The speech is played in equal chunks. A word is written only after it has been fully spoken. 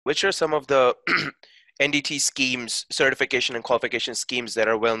which are some of the NDT schemes, certification and qualification schemes that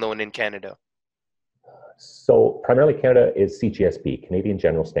are well known in Canada? So primarily Canada is CGSB, Canadian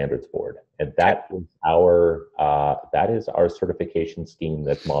General Standards Board, and that is our certification scheme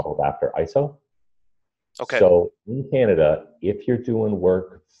that's modeled after ISO. Okay. So in Canada, if you're doing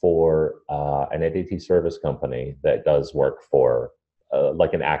work for an NDT service company that does work for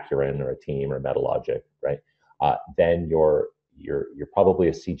like an Acuren or a Team or a Metalogic, right? Then you're probably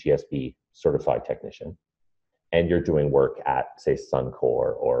a CGSB certified technician, and you're doing work at, say,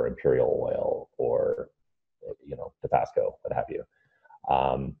 Suncor or Imperial Oil or Dofasco, what have you.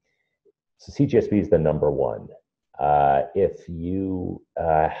 So CGSB is the number one. If you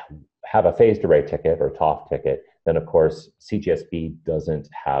have a phased array ticket or TOF ticket, then of course CGSB doesn't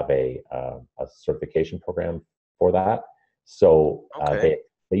have a certification program for that. So they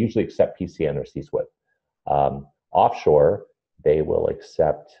usually accept PCN or CSWIP. Offshore, they will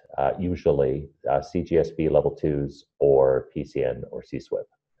accept usually CGSB level 2s or PCN or CSWIP.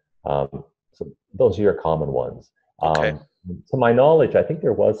 So those are your common ones. Okay. To my knowledge, I think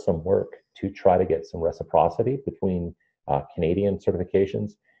there was some work to try to get some reciprocity between Canadian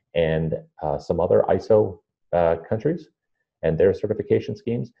certifications and some other ISO countries and their certification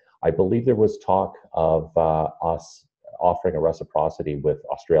schemes. I believe there was talk of us offering a reciprocity with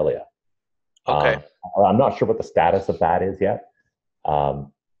Australia. Okay. I'm not sure what the status of that is yet,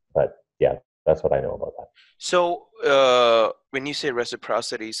 but yeah, that's what I know about that. So when you say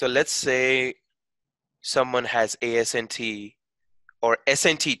reciprocity, so let's say someone has ASNT or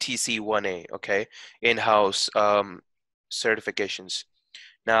SNT TC1A, okay, in-house certifications.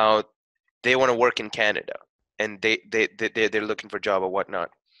 Now they want to work in Canada and they're looking for a job or whatnot.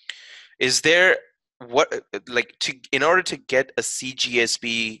 Is there in order to get a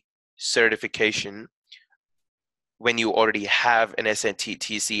CGSB certification, when you already have an SNT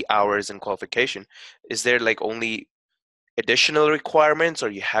TC hours and qualification, is there like only additional requirements, or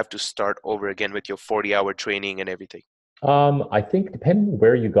you have to start over again with your 40-hour training and everything? I think depending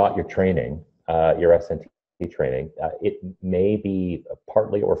where you got your training, your SNT training, it may be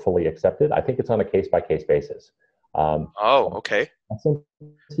partly or fully accepted. I think it's on a case-by-case basis. Okay. SNT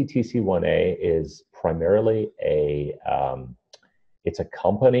TC1A is primarily it's a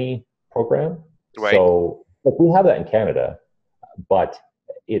company program. Right. So like we have that in Canada, but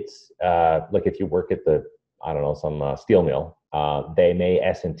it's like if you work at some steel mill, they may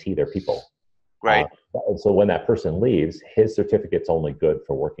S&T their people. Right. So when that person leaves, his certificate's only good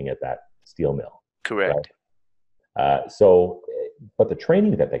for working at that steel mill. Correct. Right? But the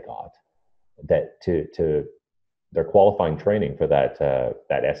training that they got, that to their qualifying training for that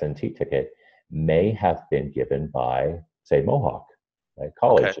SNT ticket may have been given by, say, Mohawk, right?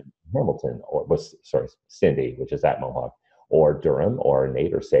 College in Hamilton, Cindy, which is at Mohawk, or Durham, or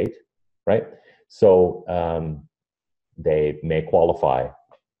Nate or Sate, right? So they may qualify,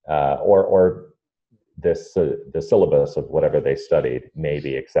 or the syllabus of whatever they studied may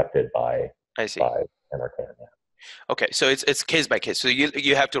be accepted by NRK. Okay, so it's case by case. So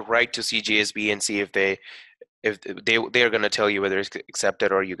you have to write to CGSB and see if they're going to tell you whether it's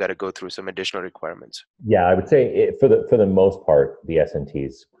accepted, or you got to go through some additional requirements. Yeah, I would say for the most part, the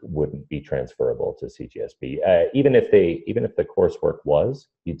SNTs wouldn't be transferable to CGSB. Even if the coursework was,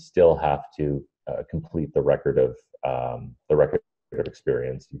 you'd still have to complete the record of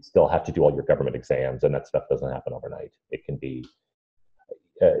experience. You'd still have to do all your government exams, and that stuff doesn't happen overnight. It can be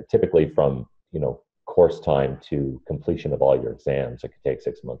typically from course time to completion of all your exams. It could take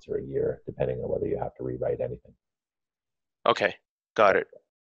 6 months or a year, depending on whether you have to rewrite anything. Okay, got it.